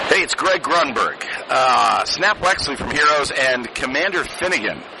everybody. It's Greg Grunberg, Snap Wexley from Heroes, and Commander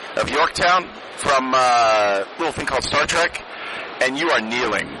Finnegan of Yorktown from a little thing called Star Trek, and you are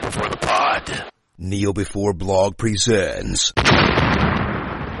kneeling before the pod. Kneel Before Blog presents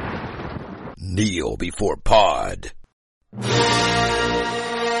Kneel Before Pod.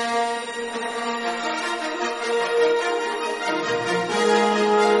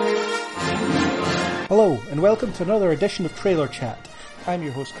 Hello, and welcome to another edition of Trailer Chat. I'm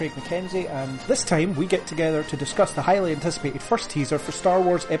your host Craig McKenzie, and this time we get together to discuss the highly anticipated first teaser for Star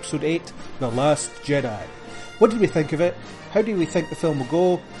Wars Episode 8, The Last Jedi. What did we think of it? How do we think the film will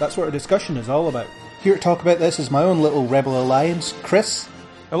go? That's what our discussion is all about. Here to talk about this is my own little Rebel Alliance, Chris.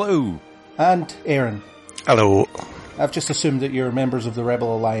 Hello. And Aaron. Hello. I've just assumed that you're members of the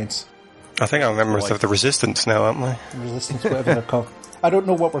Rebel Alliance. I think I'm members of the Resistance now, aren't we? Resistance, whatever they're called. I don't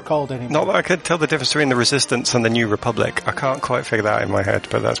know what we're called anymore. Not that I could tell the difference between the Resistance and the New Republic. I can't quite figure that out in my head,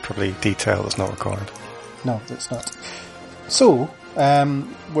 but that's probably detail that's not required. No, it's not. So,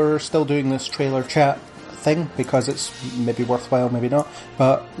 we're still doing this trailer chat thing because it's maybe worthwhile, maybe not.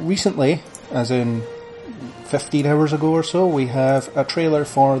 But recently, as in 15 hours ago or so, we have a trailer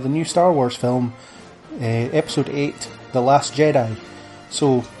for the new Star Wars film, Episode 8, The Last Jedi.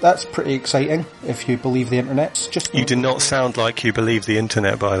 So that's pretty exciting, if you believe the internet. You do not sound like you believe the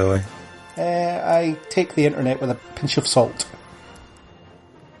internet, by the way. I take the internet with a pinch of salt.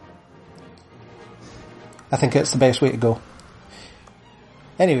 I think it's the best way to go.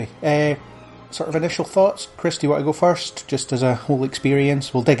 Anyway, sort of initial thoughts. Chris, do you want to go first? Just as a whole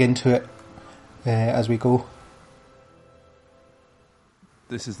experience. We'll dig into it as we go.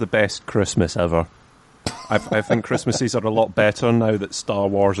 This is the best Christmas ever. I think Christmases are a lot better now that Star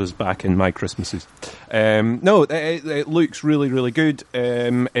Wars is back in my Christmases. No, it looks really, really good.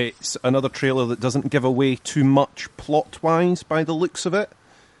 It's another trailer that doesn't give away too much plot-wise by the looks of it.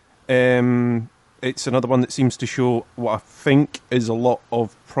 It's another one that seems to show what I think is a lot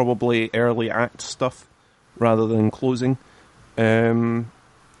of probably early act stuff rather than closing. And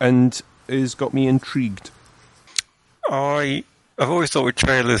has got me intrigued. I've always thought with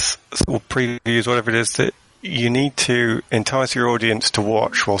trailers or previews, whatever it is, that you need to entice your audience to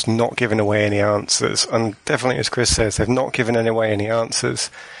watch whilst not giving away any answers. And definitely, as Chris says, they've not given away any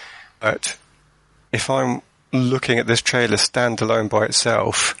answers. But if I'm looking at this trailer standalone by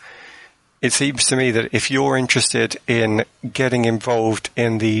itself, it seems to me that if you're interested in getting involved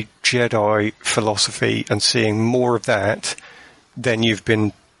in the Jedi philosophy and seeing more of that, then you've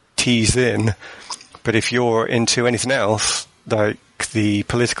been teased in. But if you're into anything else, like the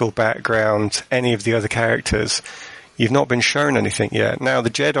political background, any of the other characters, you've not been shown anything yet. Now, the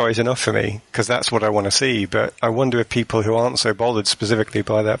Jedi is enough for me, because that's what I want to see, but I wonder if people who aren't so bothered specifically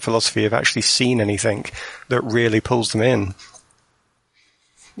by that philosophy have actually seen anything that really pulls them in.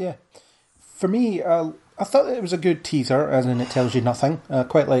 Yeah. For me, I thought it was a good teaser, as in it tells you nothing.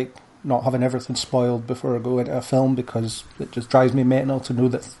 Quite like not having everything spoiled before I go into a film, because it just drives me mental to know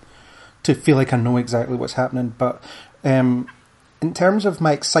that, to feel like I know exactly what's happening. But in terms of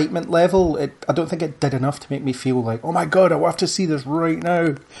my excitement level, I don't think it did enough to make me feel like, oh my god, I have to see this right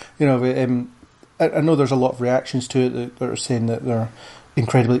now. You know, I know there's a lot of reactions to it that are saying that they're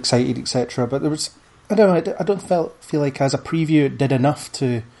incredibly excited, etc. But there was, I don't know, I don't feel like as a preview it did enough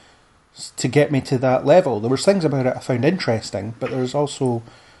to get me to that level. There was things about it I found interesting, but there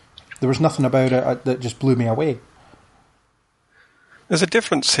was nothing about it that just blew me away. There's a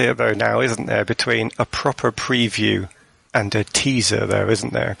difference here, though, now, isn't there, between a proper preview and a teaser, though,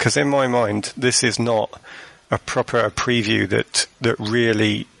 isn't there? Because in my mind, this is not a proper preview that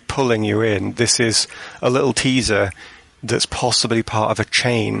really pulling you in. This is a little teaser that's possibly part of a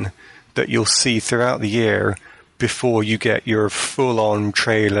chain that you'll see throughout the year before you get your full-on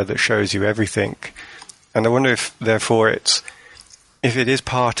trailer that shows you everything. And I wonder if, therefore, if it is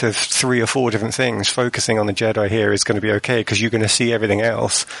part of 3 or 4 different things, focusing on the Jedi here is going to be okay, because you're going to see everything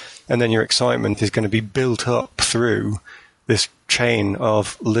else, and then your excitement is going to be built up through this chain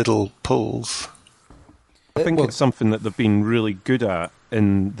of little pulls. I think it's something that they've been really good at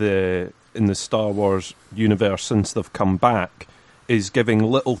in the Star Wars universe since they've come back, is giving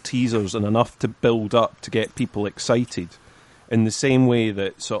little teasers and enough to build up to get people excited. In the same way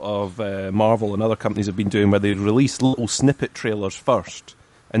that sort of Marvel and other companies have been doing, where they release little snippet trailers first,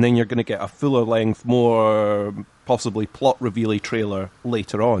 and then you're going to get a fuller length, more possibly plot reveal-y trailer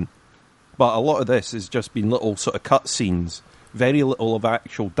later on. But a lot of this has just been little sort of cutscenes, very little of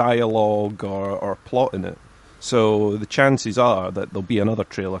actual dialogue or plot in it. So the chances are that there'll be another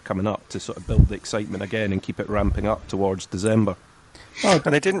trailer coming up to sort of build the excitement again and keep it ramping up towards December.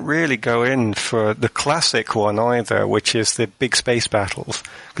 And they didn't really go in for the classic one either, which is the big space battles,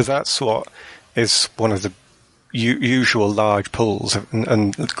 because that's what is one of the usual large pulls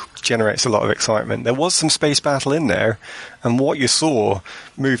and generates a lot of excitement. There was some space battle in there, and what you saw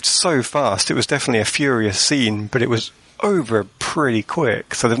moved so fast. It was definitely a furious scene, but it was over pretty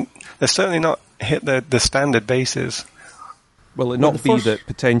quick. So they're certainly not hit the standard bases. Will it not be that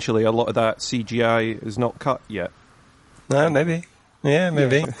potentially a lot of that CGI is not cut yet? No, maybe. Yeah,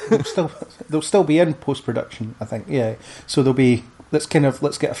 maybe. Yeah. They'll still be in post-production, I think. Yeah, so they'll be. Let's get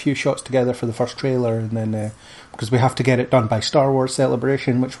a few shots together for the first trailer, and then because we have to get it done by Star Wars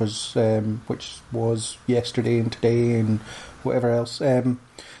Celebration, which was yesterday and today and whatever else.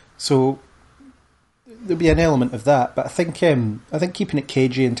 So there'll be an element of that, but I think keeping it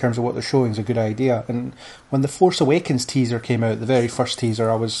cagey in terms of what they're showing is a good idea. And when the Force Awakens teaser came out, the very first teaser,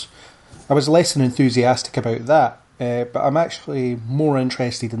 I was less than enthusiastic about that, but I'm actually more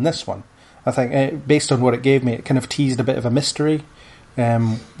interested in this one. I think based on what it gave me, it kind of teased a bit of a mystery,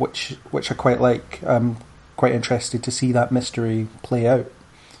 which I quite like. I'm quite interested to see that mystery play out.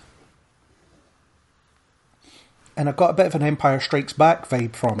 And I got a bit of an Empire Strikes Back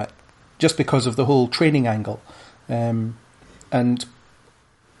vibe from it, just because of the whole training angle. And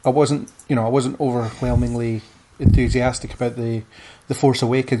I wasn't overwhelmingly enthusiastic about the Force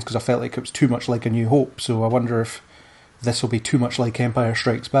Awakens because I felt like it was too much like A New Hope. So I wonder if this will be too much like Empire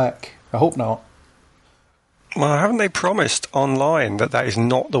Strikes Back. I hope not. Well, haven't they promised online that is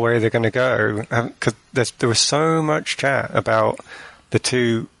not the way they're going to go? Because there was so much chat about the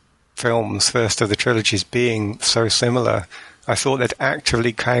two films, first of the trilogies, being so similar. I thought they'd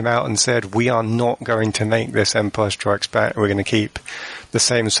actively came out and said, we are not going to make this Empire Strikes Back. We're going to keep the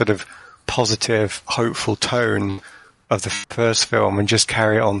same sort of positive, hopeful tone of the first film and just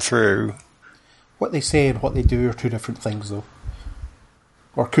carry it on through. What they say and what they do are two different things, though.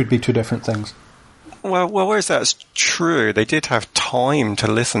 Or could be two different things. Well, whereas that's true, they did have time to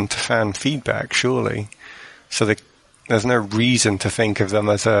listen to fan feedback, surely. So there's no reason to think of them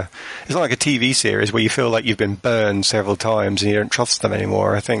as it's not like a TV series where you feel like you've been burned several times and you don't trust them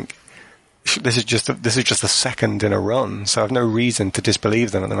anymore. I think this is just the second in a run, so I've no reason to disbelieve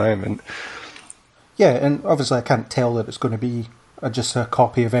them at the moment. Yeah, and obviously I can't tell that it's going to be just a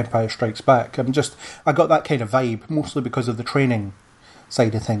copy of Empire Strikes Back. I got that kind of vibe, mostly because of the training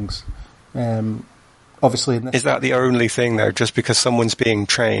side of things. Obviously, is that the only thing though? Just because someone's being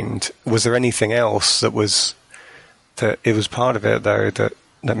trained, was there anything else that it was part of it though that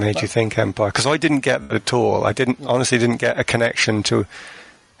made you think Empire? Because I didn't get it at all. I honestly didn't get a connection to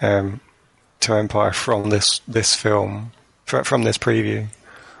Empire from this film, from this preview.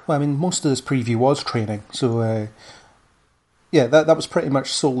 Well, I mean, most of this preview was training, so yeah, that was pretty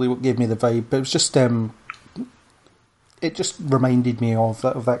much solely what gave me the vibe. But it was just it just reminded me of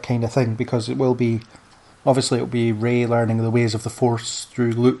that kind of thing, because it'll be Rey learning the ways of the Force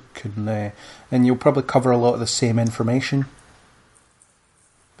through Luke, and you'll probably cover a lot of the same information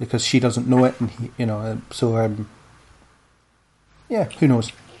because she doesn't know it, and yeah, who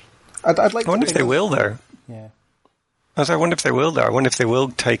knows? I'd like. I wonder if they will though. Yeah. I wonder if they will though. I wonder if they will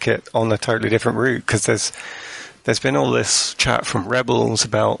take it on a totally different route, because there's been all this chat from Rebels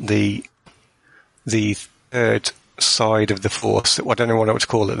about the third side of the Force. I don't know what to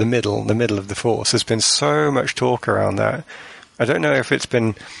call it. The middle of the Force. There's been so much talk around that. I don't know if it's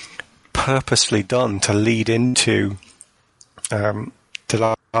been purposely done to lead into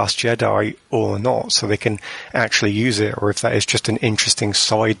The Last Jedi or not, so they can actually use it, or if that is just an interesting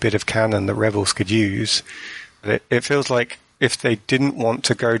side bit of canon that Rebels could use. But it feels like if they didn't want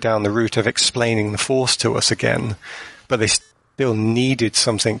to go down the route of explaining the Force to us again, but they still needed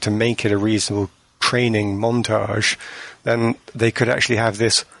something to make it a reasonable training montage, then they could actually have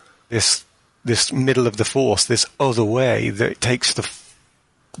this middle of the Force, this other way that takes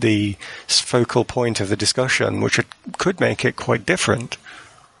the focal point of the discussion, which could make it quite different.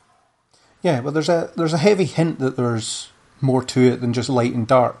 Yeah, well, there's a heavy hint that there's more to it than just light and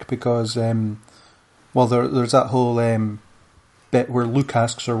dark, because there's that whole bit where Luke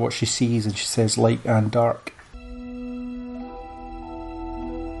asks her what she sees, and she says light and dark.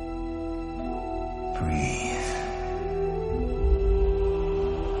 Breathe.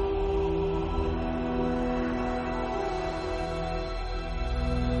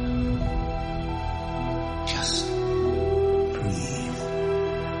 Just breathe.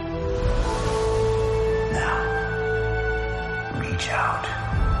 Now, reach out.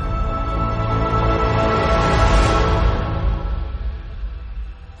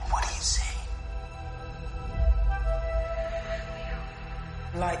 What do you see?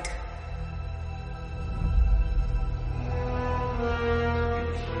 Light.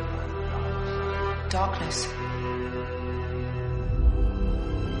 darkness.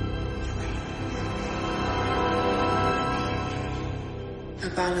 A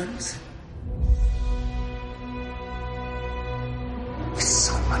balance. It's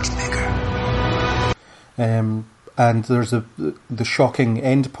so much bigger. And there's the shocking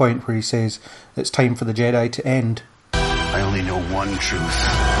end point where he says it's time for the Jedi to end. I only know one truth.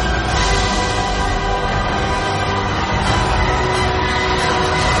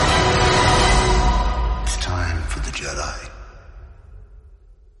 It's time for the Jedi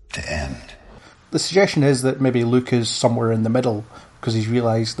to end. The suggestion is that maybe Luke is somewhere in the middle because he's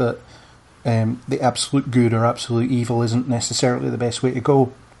realised that the absolute good or absolute evil isn't necessarily the best way to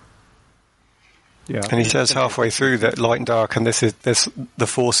go. Yeah, and he says halfway through that light and dark, and the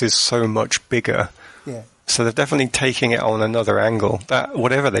Force is so much bigger. Yeah. So they're definitely taking it on another angle. That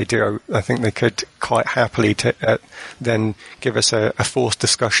whatever they do, I think they could quite happily then give us a Force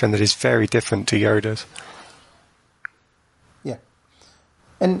discussion that is very different to Yoda's. Yeah,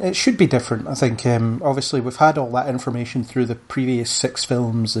 and it should be different. I think obviously we've had all that information through the previous 6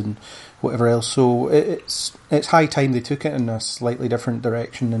 films and whatever else, so it's high time they took it in a slightly different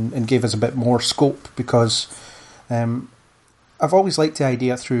direction and gave us a bit more scope, because I've always liked the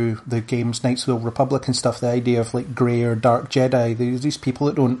idea through the games Knights of the Old Republic and stuff, the idea of like grey or dark Jedi. There's these people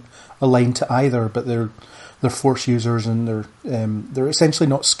that don't align to either, but they're Force users, and they're essentially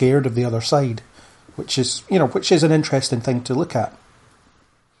not scared of the other side, which is an interesting thing to look at.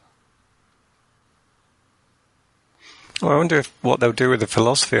 Well, I wonder what they'll do with the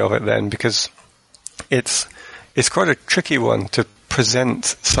philosophy of it then, because it's quite a tricky one to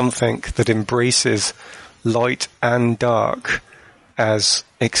present something that embraces light and dark as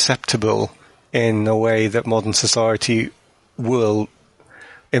acceptable in a way that modern society will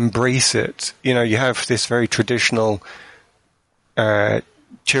embrace it. You know, you have this very traditional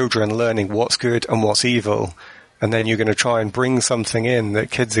children learning what's good and what's evil, and then you're going to try and bring something in that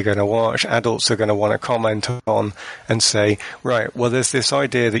kids are going to watch, adults are going to want to comment on and say, right, well, there's this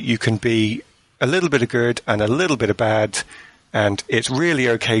idea that you can be a little bit of good and a little bit of bad, and it's really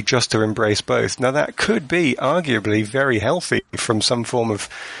okay just to embrace both. Now, that could be arguably very healthy from some form of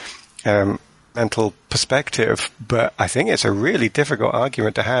mental perspective, but I think it's a really difficult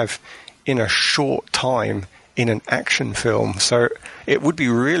argument to have in a short time in an action film. So it would be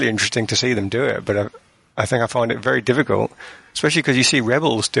really interesting to see them do it, but I think I find it very difficult, especially because you see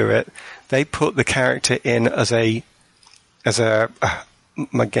Rebels do it. They put the character in as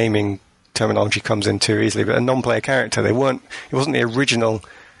my gaming terminology comes in too easily, but a non-player character. It wasn't the original,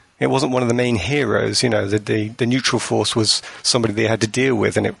 it wasn't one of the main heroes, you know, the neutral force was somebody they had to deal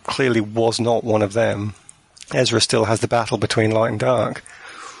with, and it clearly was not one of them. Ezra still has the battle between light and dark.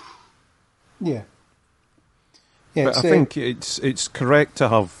 Yeah. But I think it's correct to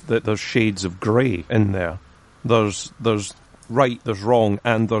have that there's shades of grey in there. There's right, there's wrong,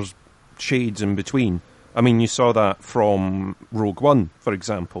 and there's shades in between. I mean, you saw that from Rogue One, for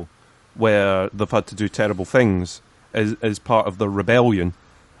example, where they've had to do terrible things as part of the rebellion,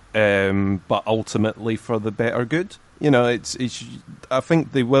 but ultimately for the better good. You know, I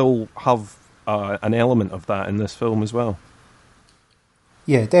think they will have an element of that in this film as well.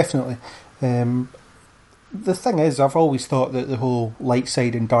 Yeah, definitely. The thing is, I've always thought that the whole light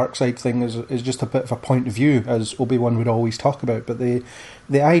side and dark side thing is just a bit of a point of view, as Obi-Wan would always talk about. But the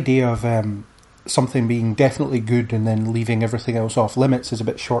idea of something being definitely good and then leaving everything else off limits is a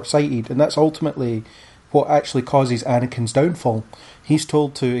bit short-sighted, and that's ultimately what actually causes Anakin's downfall. He's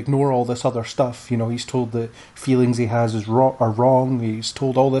told to ignore all this other stuff. You know, he's told the feelings he has are wrong. He's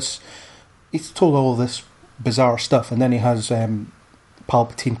told all this bizarre stuff, and then he has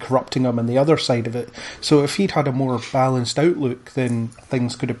Palpatine corrupting him on the other side of it. So if he'd had a more balanced outlook, then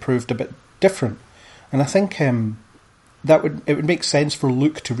things could have proved a bit different. And I think it would make sense for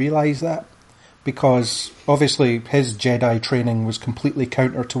Luke to realise that, because obviously his Jedi training was completely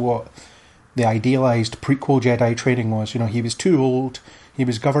counter to what the idealised prequel Jedi training was. You know, he was too old, he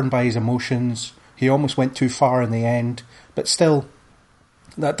was governed by his emotions, he almost went too far in the end, but still,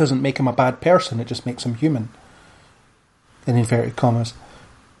 that doesn't make him a bad person, it just makes him human. In inverted commas.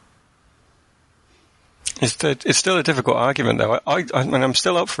 It's still a difficult argument, though. I'm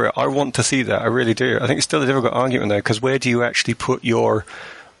still up for it. I want to see that. I really do. I think it's still a difficult argument, though, because where do you actually put your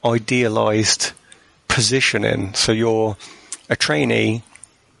idealised position in? So you're a trainee,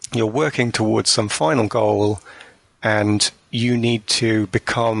 you're working towards some final goal, and you need to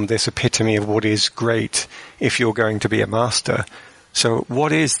become this epitome of what is great if you're going to be a master. So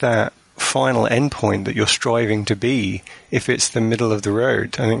what is that final endpoint that you're striving to be if it's the middle of the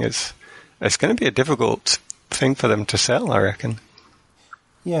road? I think it's going to be a difficult thing for them to sell, I reckon.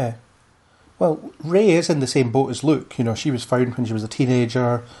 Yeah. Well, Rey is in the same boat as Luke. She was found when she was a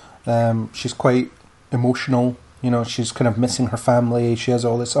teenager. She's quite emotional. She's kind of missing her family. She has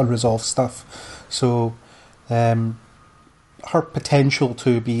all this unresolved stuff. So, her potential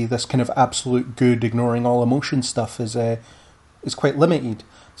to be this kind of absolute good, ignoring all emotion stuff is quite limited.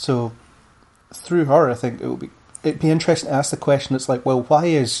 So, through her, I think it'd be interesting to ask the question. It's like, well, why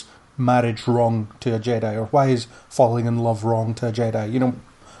is marriage wrong to a Jedi, or why is falling in love wrong to a Jedi?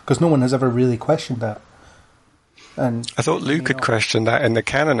 Because no one has ever really questioned that. And I thought Luke had questioned that in the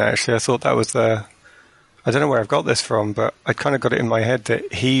canon, actually. I thought that was I don't know where I've got this from, but I kind of got it in my head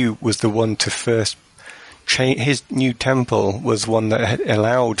that he was the one to first change. His new temple was one that had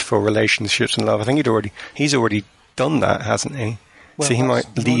allowed for relationships and love. I think he's already done that, hasn't he? Well, so he might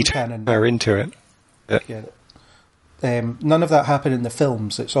lead her into it. Yeah. None of that happened in the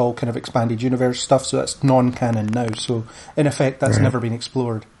films. It's all kind of expanded universe stuff, so that's non-canon now. So, in effect, that's never been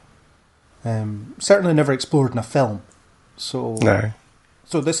explored. Certainly never explored in a film. So, no.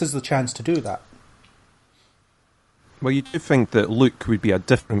 So this is the chance to do that. Well, you do think that Luke would be a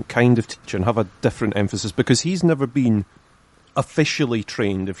different kind of teacher and have a different emphasis, because he's never been officially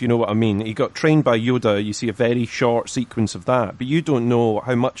trained, if you know what I mean. He got trained by Yoda. You see a very short sequence of that, but you don't know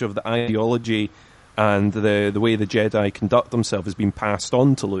how much of the ideology and the way the Jedi conduct themselves has been passed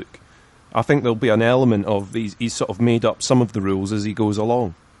on to Luke. I think there'll be an element of he's sort of made up some of the rules as he goes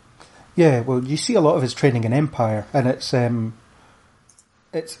along. Yeah, well, you see a lot of his training in Empire, and it's a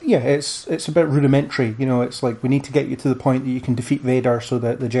bit rudimentary. It's like, we need to get you to the point that you can defeat Vader so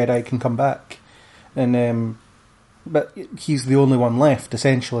that the Jedi can come back, and but he's the only one left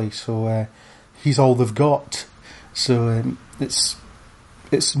essentially, so he's all they've got. So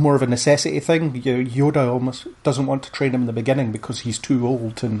it's more of a necessity thing. Yoda almost doesn't want to train him in the beginning because he's too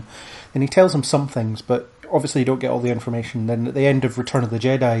old, and he tells him some things, but obviously you don't get all the information. Then at the end of Return of the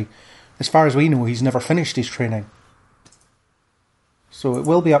Jedi, as far as we know, he's never finished his training. So it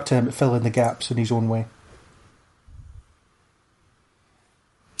will be up to him to fill in the gaps in his own way.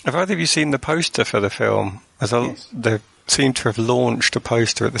 Have either of you seen the poster for the film? Yes. They seem to have launched a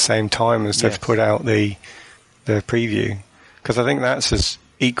poster at the same time as they've put out the preview. Because I think that's as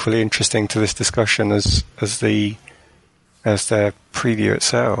equally interesting to this discussion as the preview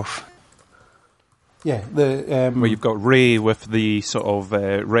itself. Yeah, where you've got Rey with the sort of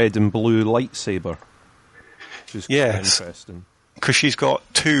red and blue lightsaber, which is quite interesting. Because she's got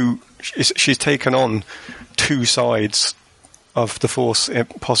she's taken on two sides of the Force,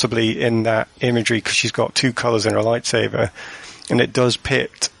 possibly in that imagery, because she's got two colours in her lightsaber, and it does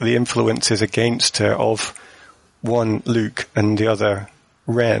pit the influences against her of one Luke and the other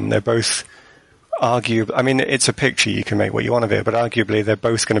Ren. They're both arguably, I mean, it's a picture, you can make what you want of it, but arguably they're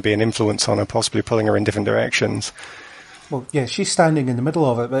both going to be an influence on her, possibly pulling her in different directions. Well, yeah, she's standing in the middle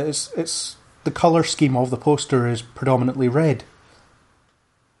of it, but it's the colour scheme of the poster is predominantly red,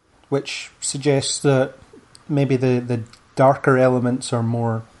 which suggests that maybe the darker elements are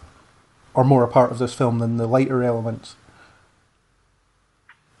more a part of this film than the lighter elements.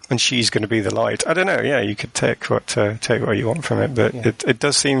 And she's going to be the light. I don't know. Yeah, you could take what you want from it, but it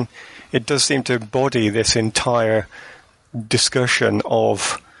does seem to embody this entire discussion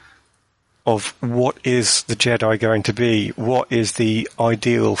of what is the Jedi going to be, what is the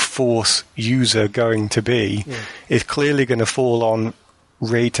ideal Force user going to be. Yeah. It's clearly going to fall on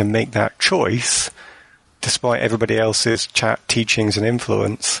Rey to make that choice, despite everybody else's teachings and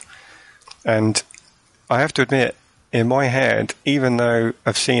influence. And I have to admit, in my head, even though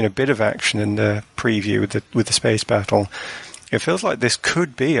I've seen a bit of action in the preview with the space battle, it feels like this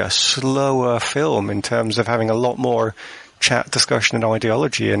could be a slower film in terms of having a lot more chat, discussion, and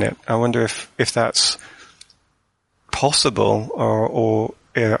ideology in it. I wonder if that's possible or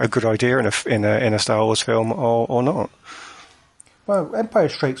a good idea in a Star Wars film or not. Well, Empire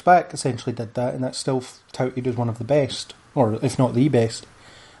Strikes Back essentially did that, and that's still touted as one of the best, or if not the best.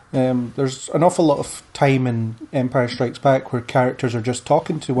 There's an awful lot of time in Empire Strikes Back where characters are just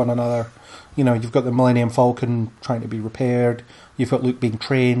talking to one another. You've got the Millennium Falcon trying to be repaired, you've got Luke being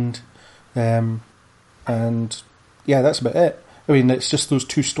trained, and yeah, that's about it. I mean, it's just those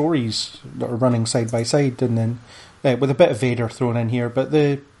two stories that are running side by side, and then with a bit of Vader thrown in here, but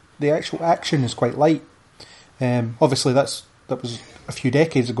the actual action is quite light. Obviously that was a few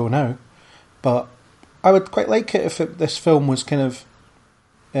decades ago now, but I would quite like it if this film was kind of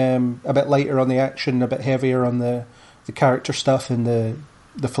a bit lighter on the action, a bit heavier on the character stuff and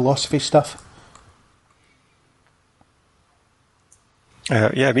the philosophy stuff.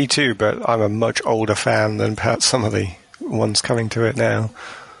 Yeah, me too, but I'm a much older fan than perhaps some of the ones coming to it now.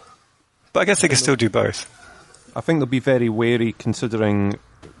 But I guess they can still do both. I think they'll be very wary, considering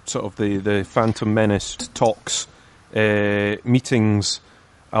sort of the Phantom Menace talks, meetings,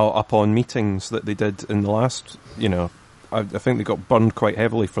 upon meetings that they did in the last, I think they got burned quite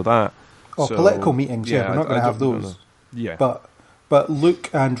heavily for that. Oh, so, political meetings, yeah, we're not going to have those. Yeah. But Luke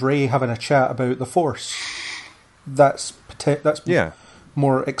and Rey having a chat about the Force, that's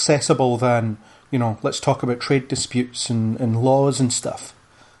more accessible than, let's talk about trade disputes and laws and stuff.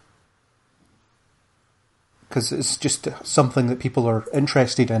 Because it's just something that people are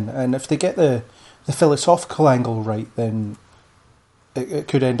interested in. And if they get the philosophical angle right, then it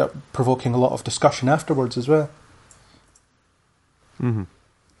could end up provoking a lot of discussion afterwards as well. Mm-hmm.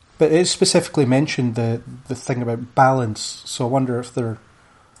 But it is specifically mentioned the thing about balance, so I wonder if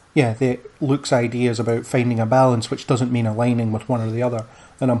Luke's ideas about finding a balance, which doesn't mean aligning with one or the other,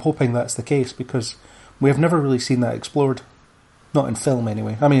 and I'm hoping that's the case, because we have never really seen that explored. Not in film,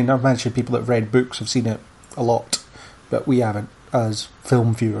 anyway. I mean, I've mentioned people that have read books have seen it a lot, but we haven't, as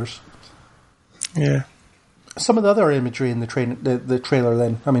film viewers. Yeah. Some of the other imagery in the trailer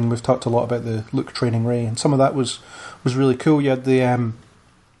then, I mean, we've talked a lot about the Luke training Rey, and some of that was really cool. You had the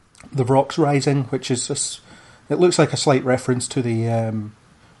rocks rising, which is it looks like a slight reference to the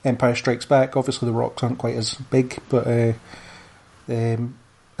Empire Strikes Back. Obviously the rocks aren't quite as big, but and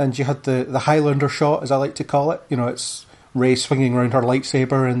you had the Highlander shot, as I like to call it. It's Rey swinging around her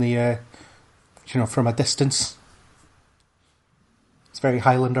lightsaber in the from a distance. It's very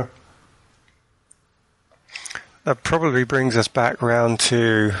Highlander. That probably brings us back round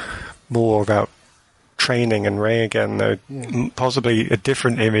to more about training and Rey again, though. Yeah. Possibly a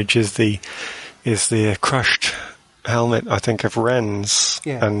different image is the crushed helmet, I think, of Ren's,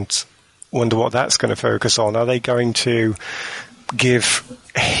 and wonder what that's going to focus on. Are they going to give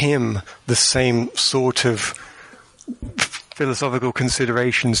him the same sort of philosophical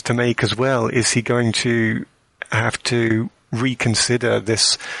considerations to make as well? Is he going to have to reconsider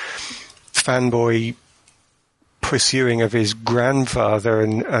this fanboy pursuing of his grandfather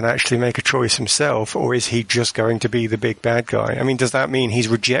and actually make a choice himself, or is he just going to be the big bad guy? I mean, does that mean he's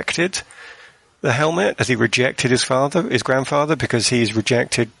rejected the helmet? Has he rejected his grandfather, because he's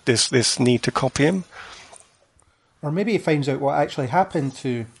rejected this need to copy him? Or maybe he finds out what actually happened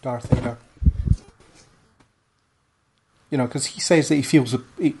to Darth Vader. Because he says that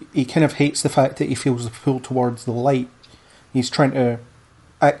he kind of hates the fact that he feels the pull towards the light. He's trying to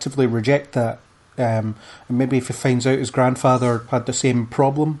actively reject that. And maybe if he finds out his grandfather had the same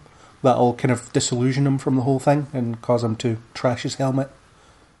problem, that'll kind of disillusion him from the whole thing and cause him to trash his helmet.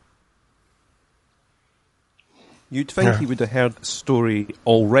 You'd think he would have heard the story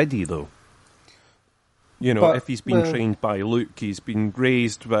already, though. But, if he's been trained by Luke, he's been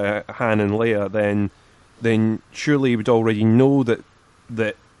raised by Han and Leia, then surely he would already know that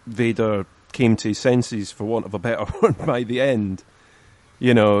Vader came to his senses, for want of a better word, by the end.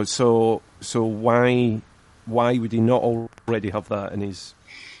 So why would he not already have that in his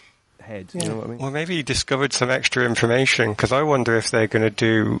head? Yeah. You know what I mean? Well, maybe he discovered some extra information, because I wonder if they're going to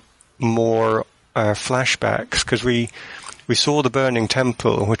do more flashbacks, because we saw the burning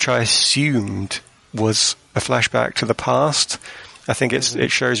temple, which I assumed was a flashback to the past. I think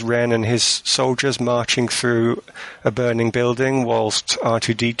it shows Ren and his soldiers marching through a burning building, whilst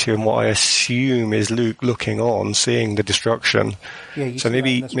R2-D2 and what I assume is Luke looking on, seeing the destruction. Yeah, so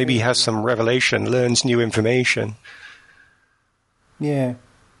maybe he has some revelation, learns new information. Yeah.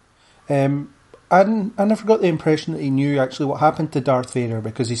 I never got the impression that he knew actually what happened to Darth Vader,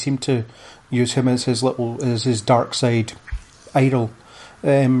 because he seemed to use him as his dark side idol.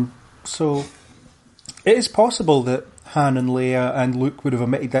 So it is possible that Han and Leia and Luke would have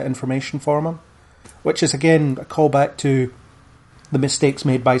omitted that information from him, which is again a callback to the mistakes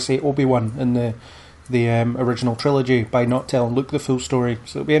made by, say, Obi-Wan in the original trilogy by not telling Luke the full story.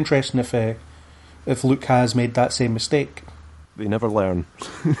 So it'll be interesting if Luke has made that same mistake. They never learn.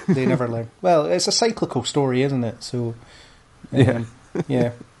 They never learn. Well, it's a cyclical story, isn't it? So yeah.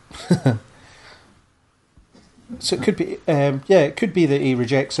 So it could be, it could be that he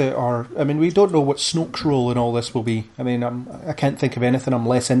rejects it, or I mean, we don't know what Snoke's role in all this will be. I mean, I can't think of anything I'm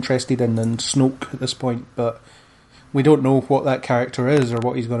less interested in than Snoke at this point, but we don't know what that character is or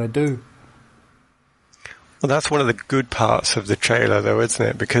what he's going to do. Well, that's one of the good parts of the trailer, though, isn't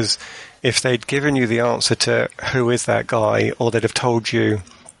it? Because if they'd given you the answer to who is that guy, or they'd have told you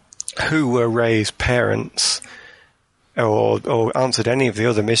who were Rey's parents, or answered any of the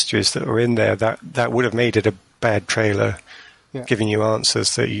other mysteries that were in there, that would have made it a bad trailer, giving you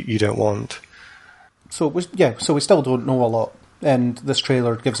answers that you don't want. So we still don't know a lot, and this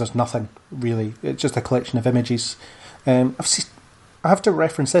trailer gives us nothing really. It's just a collection of images. I have to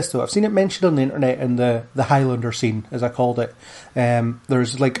reference this though. I've seen it mentioned on the internet in the Highlander scene, as I called it.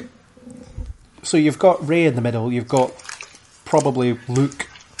 There's like, so you've got Rey in the middle, you've got probably Luke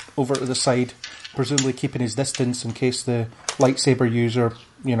over to the side, presumably keeping his distance in case the lightsaber user,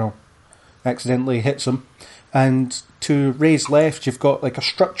 accidentally hits him. And to Rey's left, you've got like a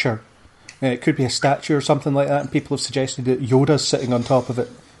structure. It could be a statue or something like that, and people have suggested that Yoda's sitting on top of it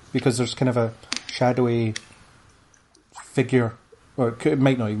because there's kind of a shadowy figure. Or it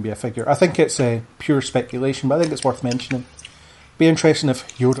might not even be a figure. I think it's a pure speculation, but I think it's worth mentioning. Be interesting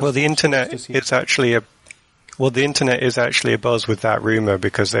if Yoda. Well, the internet is actually a buzz with that rumor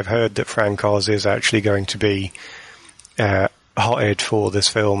because they've heard that Frank Oz is actually going to be hotted for this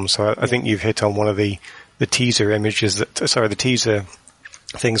film. So I think you've hit on one of the teaser images the teaser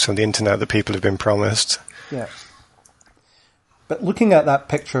things from the internet that people have been promised. Yeah. But looking at that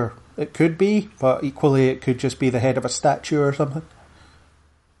picture, it could be, but equally it could just be the head of a statue or something.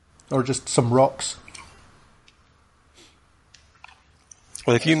 Or just some rocks.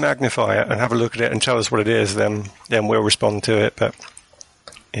 Well, if you magnify it and have a look at it and tell us what it is, then we'll respond to it. But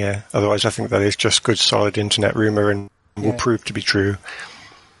yeah, otherwise I think that is just good, solid internet rumor and will prove to be true.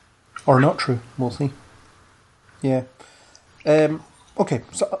 Or not true, we'll see. Yeah. Okay,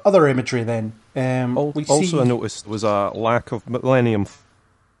 so other imagery then. I noticed there was a lack of Millennium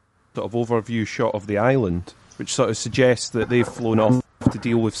sort of overview shot of the island, which sort of suggests that they've flown off to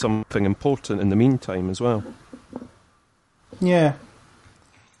deal with something important in the meantime as well. Yeah.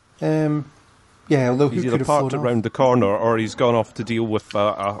 Although he's either parked around the corner or he's gone off to deal with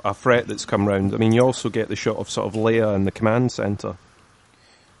a threat that's come round. I mean, you also get the shot of sort of Leia in the command centre.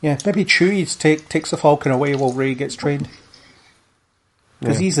 Yeah, maybe Chewie takes the Falcon away while Rey gets trained.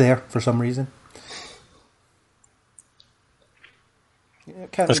 Because he's there for some reason.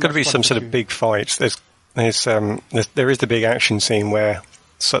 There's got to be some sort of big fight. There is the big action scene where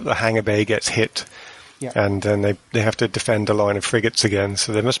the hangar bay gets hit, and then they have to defend a line of frigates again.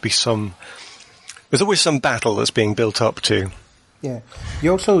 So there must be there's always some battle that's being built up to. Yeah.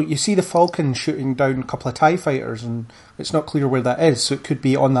 You see the Falcon shooting down a couple of TIE fighters, and it's not clear where that is, so it could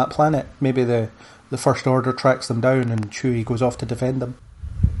be on that planet. Maybe the First Order tracks them down and Chewie goes off to defend them.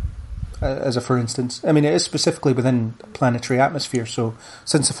 As a for instance. I mean, it is specifically within planetary atmosphere, so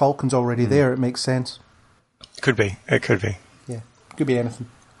since the Falcon's already there, it makes sense. Could be. It could be. Yeah, could be anything.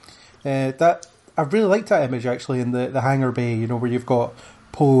 I really like that image, actually, in the hangar bay, where you've got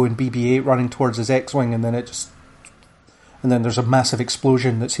Poe and BB-8 running towards his X-Wing, and then there's a massive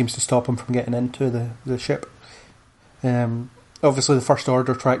explosion that seems to stop him from getting into the ship. Obviously, the First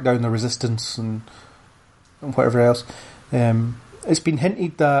Order tracked down the Resistance and whatever else. It's been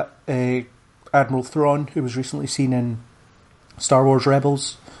hinted that Admiral Thrawn, who was recently seen in Star Wars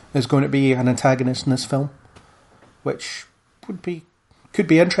Rebels, is going to be an antagonist in this film, which could be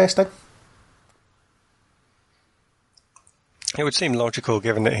interesting. It would seem logical,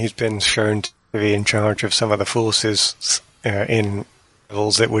 given that he's been shown to be in charge of some of the forces in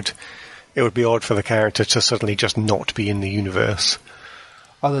Rebels. It would be odd for the character to suddenly just not be in the universe.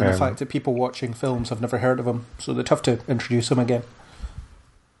 Other than the fact that people watching films have never heard of him, so they'd have to introduce him again.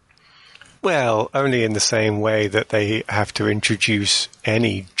 Well, only in the same way that they have to introduce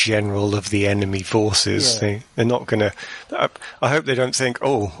any general of the enemy forces. Yeah. They're not going to... I hope they don't think,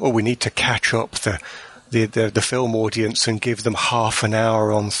 we need to catch up the film audience and give them half an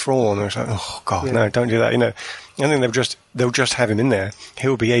hour on Thrawn. Or like, oh, God, no, don't do that. I think they'll just have him in there.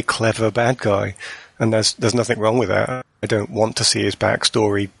 He'll be a clever bad guy. And there's nothing wrong with that. I don't want to see his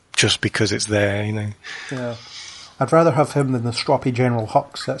backstory just because it's there, Yeah. I'd rather have him than the stroppy General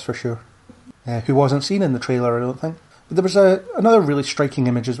Hux, that's for sure. Who wasn't seen in the trailer, I don't think. But there was another really striking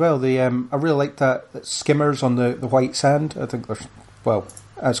image as well. I really liked that skimmers on the white sand. I think there's,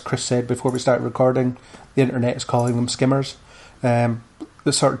 as Chris said before we started recording, the internet is calling them skimmers. They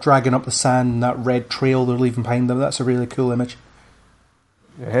start dragging up the sand and that red trail they're leaving behind them. That's a really cool image.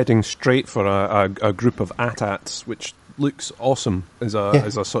 Heading straight for a group of AT-ATs, which looks awesome as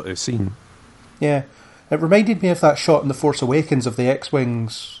a sort of scene. Yeah, it reminded me of that shot in The Force Awakens of the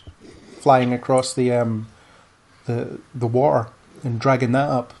X-Wings flying across the water and dragging that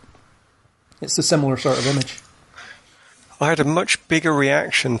up. It's a similar sort of image. I had a much bigger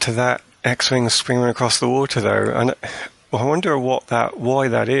reaction to that X-Wing screaming across the water, though, and I wonder why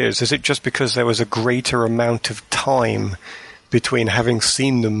that is. Is it just because there was a greater amount of time between having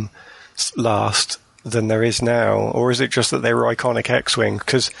seen them last than there is now, or is it just that they were iconic X-Wing?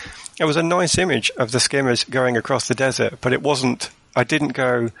 Because it was a nice image of the skimmers going across the desert, but I didn't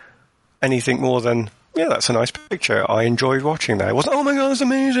go anything more than, yeah, that's a nice picture. I enjoyed watching that. It wasn't, oh my God, that's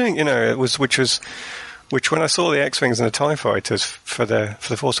amazing, which was which when I saw the X-Wings and the TIE Fighters for the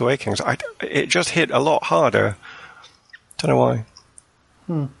Force Awakens, it just hit a lot harder. Don't know why.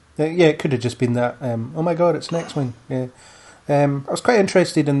 Yeah, it could have just been that, oh my god, it's an X-Wing. Yeah. I was quite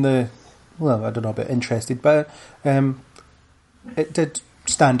interested in I don't know about interested, but it did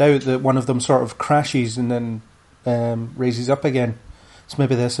stand out that one of them sort of crashes and then raises up again. So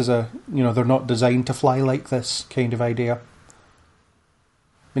maybe this is they're not designed to fly like this kind of idea. I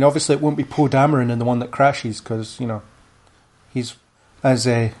mean, obviously it won't be Poe Dameron in the one that crashes because, he's,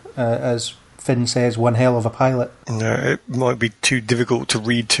 as Finn says, one hell of a pilot. No, it might be too difficult to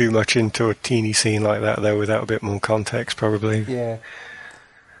read too much into a teeny scene like that, though, without a bit more context, probably. Yeah.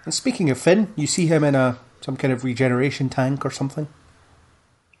 And speaking of Finn, you see him in some kind of regeneration tank or something.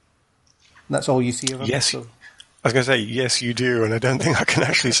 That's all you see of him. Yes. So. I was going to say, yes, you do, and I don't think I can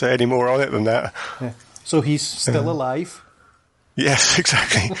actually say any more on it than that. Yeah. So he's still alive. Yes,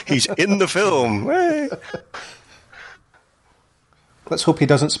 exactly. He's in the film. Let's hope he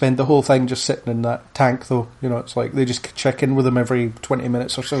doesn't spend the whole thing just sitting in that tank, though. It's like they just check in with him every 20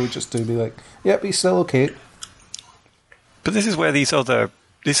 minutes or so just to be like, yep, he's still okay. But this is where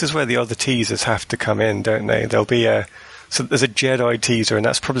the other teasers have to come in, don't they? There'll be so there's a Jedi teaser, and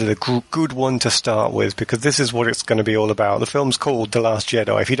that's probably the good one to start with, because this is what it's going to be all about. The film's called The Last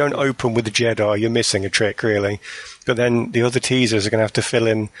Jedi. If you don't open with the Jedi, you're missing a trick, really. But then the other teasers are going to have to fill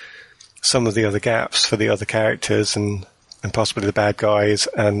in some of the other gaps for the other characters and possibly the bad guys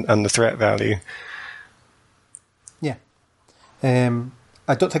and the threat value. Yeah.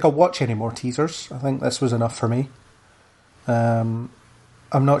 I don't think I'll watch any more teasers. I think this was enough for me. I'm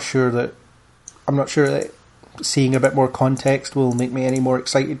not sure that seeing a bit more context will make me any more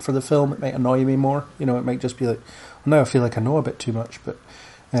excited for the film. It might annoy me more. It might just be like, well, now I feel like I know a bit too much. But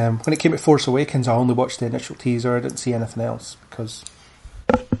when it came to Force Awakens, I only watched the initial teaser. I didn't see anything else because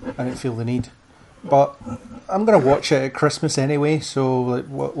I didn't feel the need. But I'm going to watch it at Christmas anyway, so like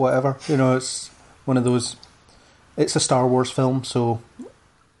whatever. It's one of those... It's a Star Wars film, so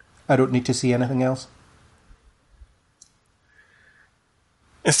I don't need to see anything else.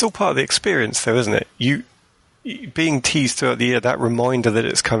 It's still part of the experience, though, isn't it? You being teased throughout the year, that reminder that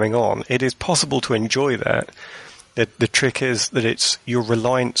it's coming on, it is possible to enjoy that. The trick is that you're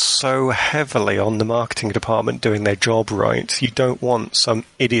reliant so heavily on the marketing department doing their job right. You don't want some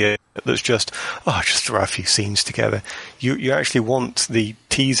idiot that's just throw a few scenes together. You actually want the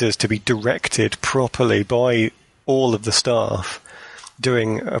teasers to be directed properly by all of the staff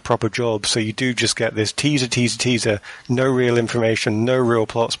doing a proper job, so you do just get this teaser, no real information, no real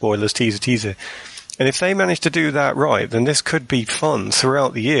plot spoilers, teaser. And if they manage to do that right, then this could be fun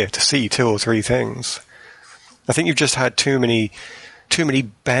throughout the year to see 2 or 3 things. I think you've just had too many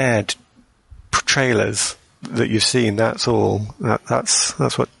bad trailers that you've seen. That's all. That's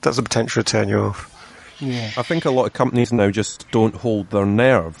the potential to turn you off. Yeah. I think a lot of companies now just don't hold their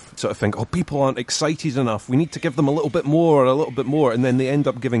nerve. Sort of think, people aren't excited enough. We need to give them a little bit more, and then they end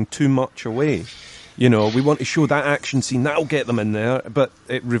up giving too much away. We want to show that action scene, that'll get them in there, but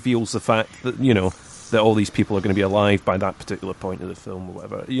it reveals the fact that, that all these people are going to be alive by that particular point of the film or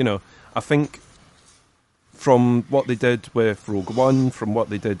whatever. I think from what they did with Rogue One, from what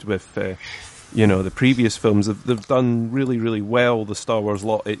they did with, the previous films, they've done really, really well, the Star Wars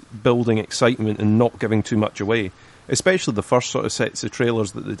lot, at building excitement and not giving too much away. Especially the first sort of sets of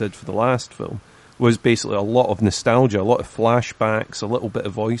trailers that they did for the last film was basically a lot of nostalgia, a lot of flashbacks, a little bit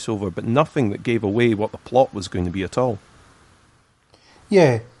of voiceover, but nothing that gave away what the plot was going to be at all.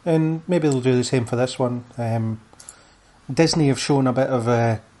 Yeah, and maybe they'll do the same for this one. Disney have shown a bit of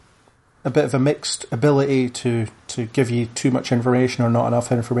a mixed ability to give you too much information or not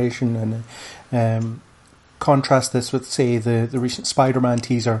enough information, and contrast this with, say, the recent Spider-Man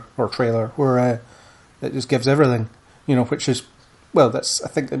teaser or trailer, where it just gives everything, which is, well, I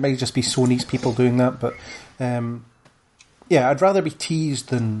think it might just be Sony's people doing that, but I'd rather be teased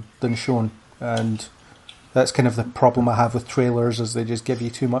than shown, and that's kind of the problem I have with trailers, is they just give you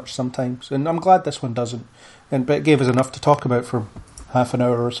too much sometimes, and I'm glad this one doesn't, but it gave us enough to talk about for half an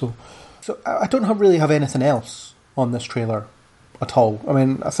hour or so. So I don't really have anything else on this trailer at all. I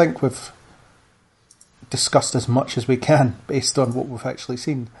mean, I think we've discussed as much as we can based on what we've actually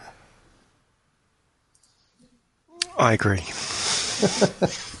seen. I agree.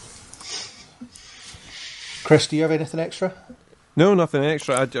 Chris, do you have anything extra? No, nothing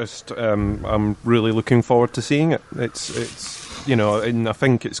extra. I just, I'm really looking forward to seeing it. It's and I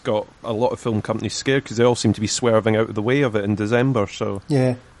think it's got a lot of film companies scared because they all seem to be swerving out of the way of it in December. So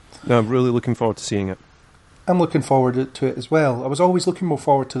yeah. No, I'm really looking forward to seeing it. I'm looking forward to it as well. I was always looking more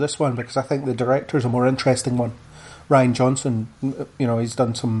forward to this one because I think the director's a more interesting one. Rian Johnson, he's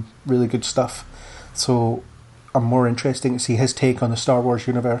done some really good stuff. So I'm more interested to see his take on the Star Wars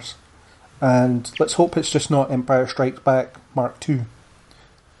universe. And let's hope it's just not Empire Strikes Back Mark II,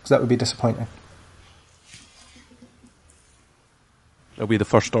 because that would be disappointing. It'll be the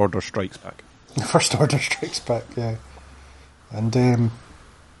First Order Strikes Back. The First Order Strikes Back, yeah. And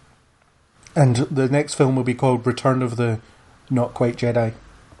the next film will be called Return of the Not Quite Jedi.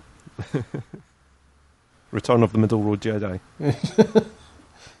 Return of the Middle Road Jedi.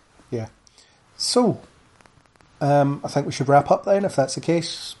 Yeah. So, I think we should wrap up then, if that's the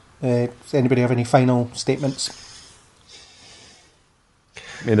case. Does anybody have any final statements?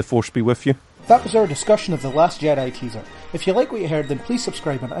 May the Force be with you. That was our discussion of The Last Jedi teaser. If you like what you heard, then please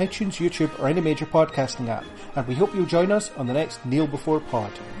subscribe on iTunes, YouTube, or any major podcasting app, and we hope you'll join us on the next Kneel Before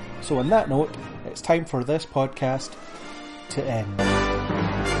Pod. So on that note, it's time for this podcast to end.